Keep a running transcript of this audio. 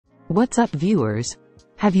What's up, viewers?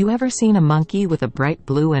 Have you ever seen a monkey with a bright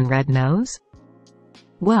blue and red nose?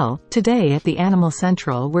 Well, today at the Animal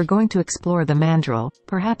Central we're going to explore the mandrill,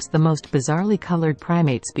 perhaps the most bizarrely colored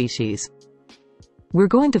primate species. We're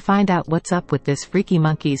going to find out what's up with this freaky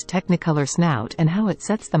monkey's technicolor snout and how it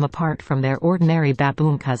sets them apart from their ordinary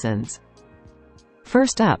baboon cousins.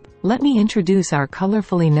 First up, let me introduce our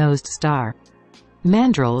colorfully nosed star.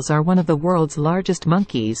 Mandrills are one of the world's largest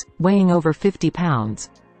monkeys, weighing over 50 pounds.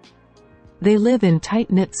 They live in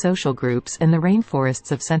tight-knit social groups in the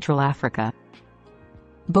rainforests of Central Africa.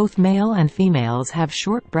 Both male and females have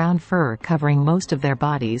short brown fur covering most of their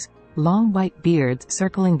bodies, long white beards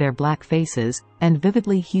circling their black faces, and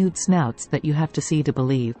vividly hued snouts that you have to see to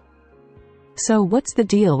believe. So what's the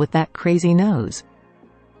deal with that crazy nose?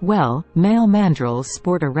 Well, male mandrills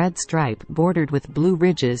sport a red stripe bordered with blue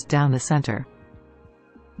ridges down the center.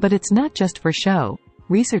 But it's not just for show.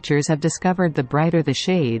 Researchers have discovered the brighter the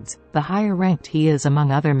shades, the higher ranked he is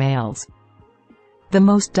among other males. The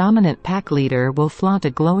most dominant pack leader will flaunt a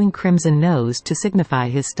glowing crimson nose to signify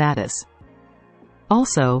his status.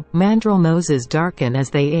 Also, mandrill noses darken as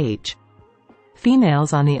they age.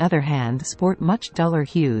 Females, on the other hand, sport much duller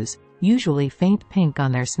hues, usually faint pink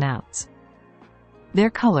on their snouts. Their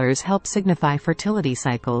colors help signify fertility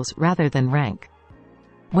cycles rather than rank.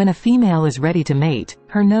 When a female is ready to mate,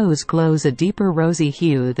 her nose glows a deeper rosy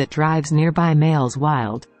hue that drives nearby males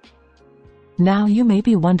wild. Now you may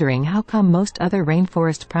be wondering how come most other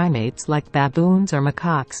rainforest primates like baboons or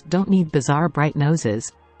macaques don't need bizarre bright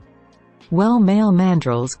noses. Well, male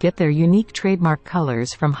mandrills get their unique trademark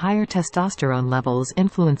colors from higher testosterone levels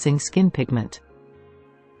influencing skin pigment.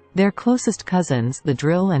 Their closest cousins, the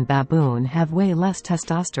drill and baboon, have way less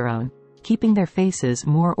testosterone, keeping their faces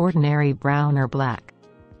more ordinary brown or black.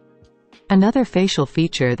 Another facial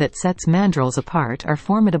feature that sets mandrills apart are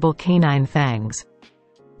formidable canine fangs.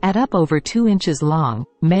 At up over 2 inches long,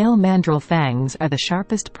 male mandrill fangs are the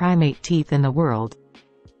sharpest primate teeth in the world.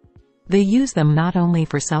 They use them not only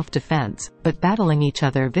for self-defense, but battling each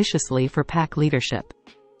other viciously for pack leadership.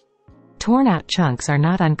 Torn-out chunks are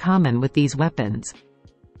not uncommon with these weapons.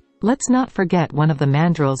 Let's not forget one of the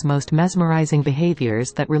mandrill's most mesmerizing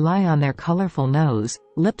behaviors that rely on their colorful nose,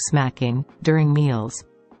 lip smacking, during meals.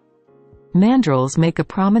 Mandrills make a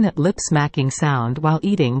prominent lip-smacking sound while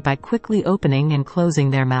eating by quickly opening and closing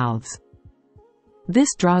their mouths.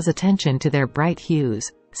 This draws attention to their bright hues,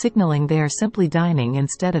 signaling they are simply dining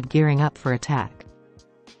instead of gearing up for attack.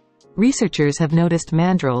 Researchers have noticed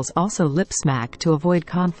mandrills also lip-smack to avoid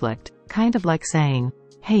conflict, kind of like saying,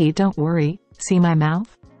 "Hey, don't worry, see my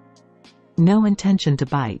mouth?" No intention to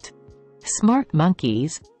bite. Smart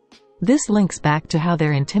monkeys. This links back to how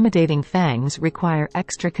their intimidating fangs require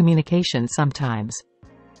extra communication sometimes.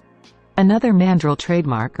 Another mandrill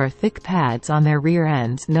trademark are thick pads on their rear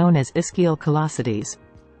ends known as ischial callosities.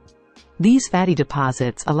 These fatty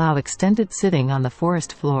deposits allow extended sitting on the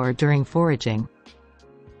forest floor during foraging.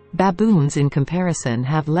 Baboons, in comparison,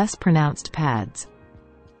 have less pronounced pads.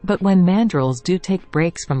 But when mandrills do take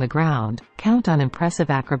breaks from the ground, count on impressive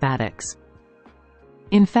acrobatics.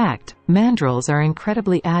 In fact, mandrills are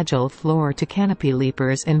incredibly agile floor-to-canopy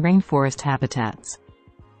leapers in rainforest habitats.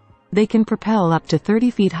 They can propel up to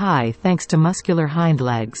 30 feet high thanks to muscular hind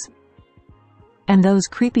legs. And those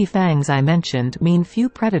creepy fangs I mentioned mean few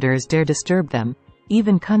predators dare disturb them.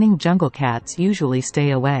 Even cunning jungle cats usually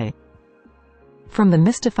stay away. From the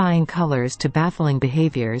mystifying colors to baffling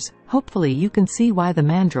behaviors, hopefully you can see why the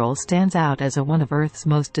mandrill stands out as one of Earth's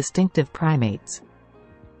most distinctive primates.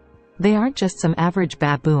 They aren't just some average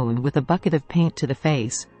baboon with a bucket of paint to the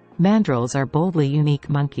face. Mandrills are boldly unique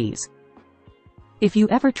monkeys. If you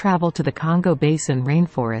ever travel to the Congo Basin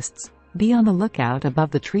rainforests, be on the lookout above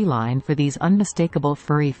the tree line for these unmistakable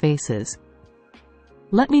furry faces.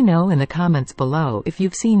 Let me know in the comments below if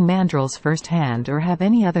you've seen mandrills firsthand or have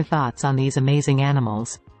any other thoughts on these amazing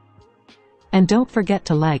animals. And don't forget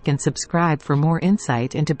to like and subscribe for more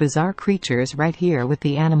insight into bizarre creatures right here with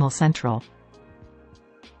the Animal Central.